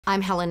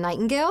I'm Helen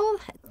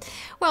Nightengale.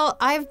 Well,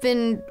 I've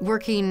been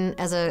working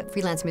as a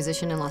freelance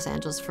musician in Los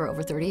Angeles for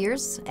over 30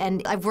 years,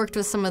 and I've worked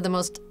with some of the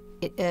most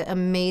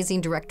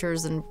amazing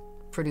directors and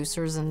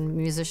producers and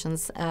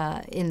musicians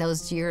in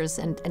those years,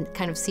 and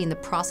kind of seen the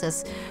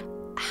process,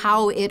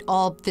 how it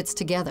all fits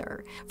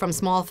together, from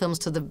small films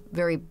to the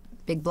very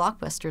big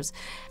blockbusters.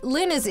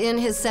 Lynn is in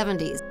his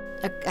 70s.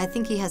 I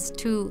think he has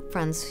two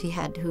friends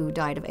who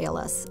died of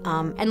ALS.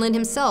 And Lynn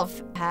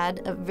himself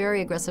had a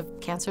very aggressive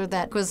cancer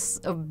that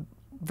was a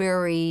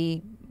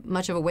very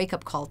much of a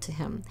wake-up call to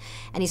him.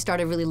 And he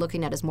started really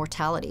looking at his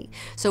mortality.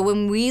 So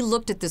when we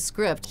looked at the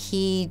script,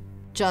 he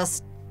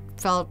just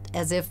felt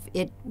as if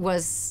it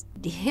was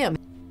him.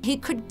 He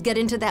could get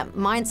into that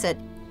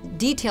mindset,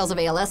 details of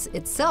ALS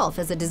itself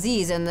as a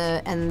disease and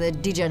the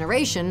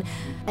degeneration,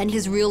 and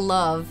his real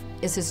love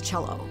is his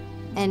cello.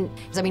 And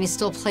I mean, he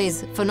still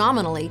plays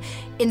phenomenally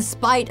in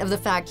spite of the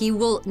fact he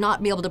will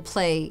not be able to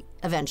play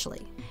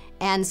eventually.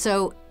 And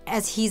so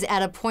as he's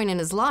at a point in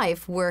his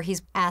life where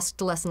he's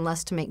asked less and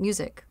less to make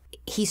music,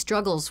 he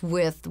struggles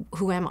with,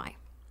 who am I?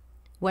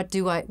 What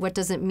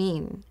does it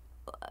mean?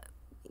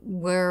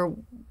 What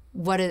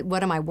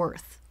am I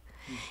worth?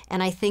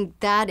 And I think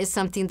that is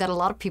something that a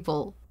lot of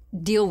people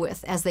deal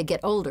with as they get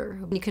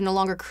older. You can no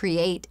longer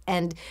create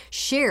and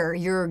share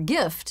your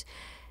gift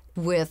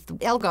with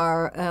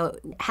Elgar,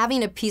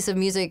 having a piece of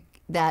music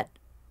that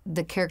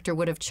the character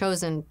would have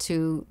chosen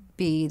to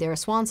be their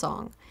swan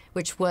song,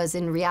 which was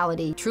in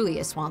reality truly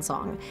a swan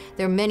song.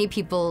 There are many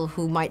people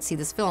who might see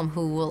this film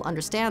who will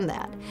understand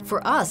that.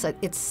 For us,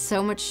 it's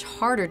so much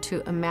harder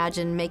to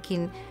imagine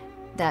making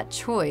that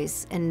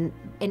choice, and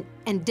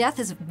death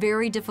is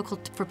very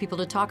difficult for people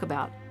to talk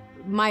about.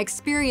 My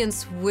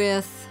experience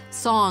with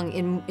song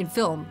in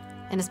film,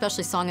 and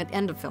especially song at the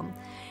end of film,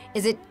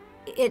 is it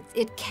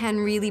can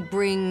really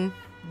bring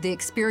the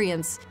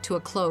experience to a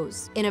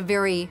close in a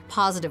very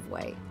positive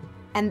way.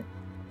 And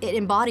it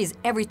embodies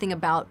everything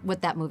about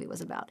what that movie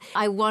was about.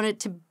 I want it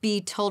to be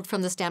told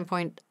from the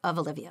standpoint of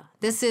Olivia.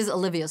 This is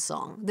Olivia's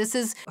song. This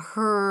is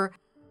her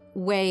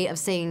way of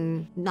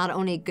saying not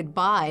only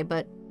goodbye,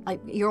 but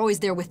you're always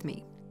there with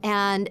me.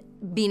 And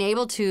being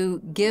able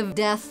to give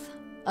death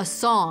a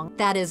song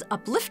that is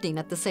uplifting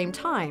at the same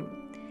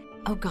time.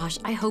 Oh gosh,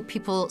 I hope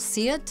people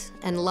see it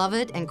and love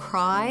it and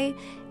cry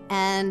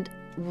and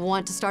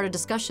want to start a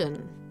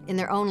discussion in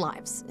their own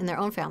lives, in their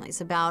own families,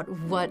 about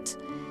what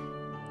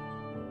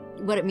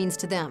it means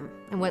to them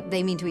and what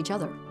they mean to each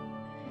other.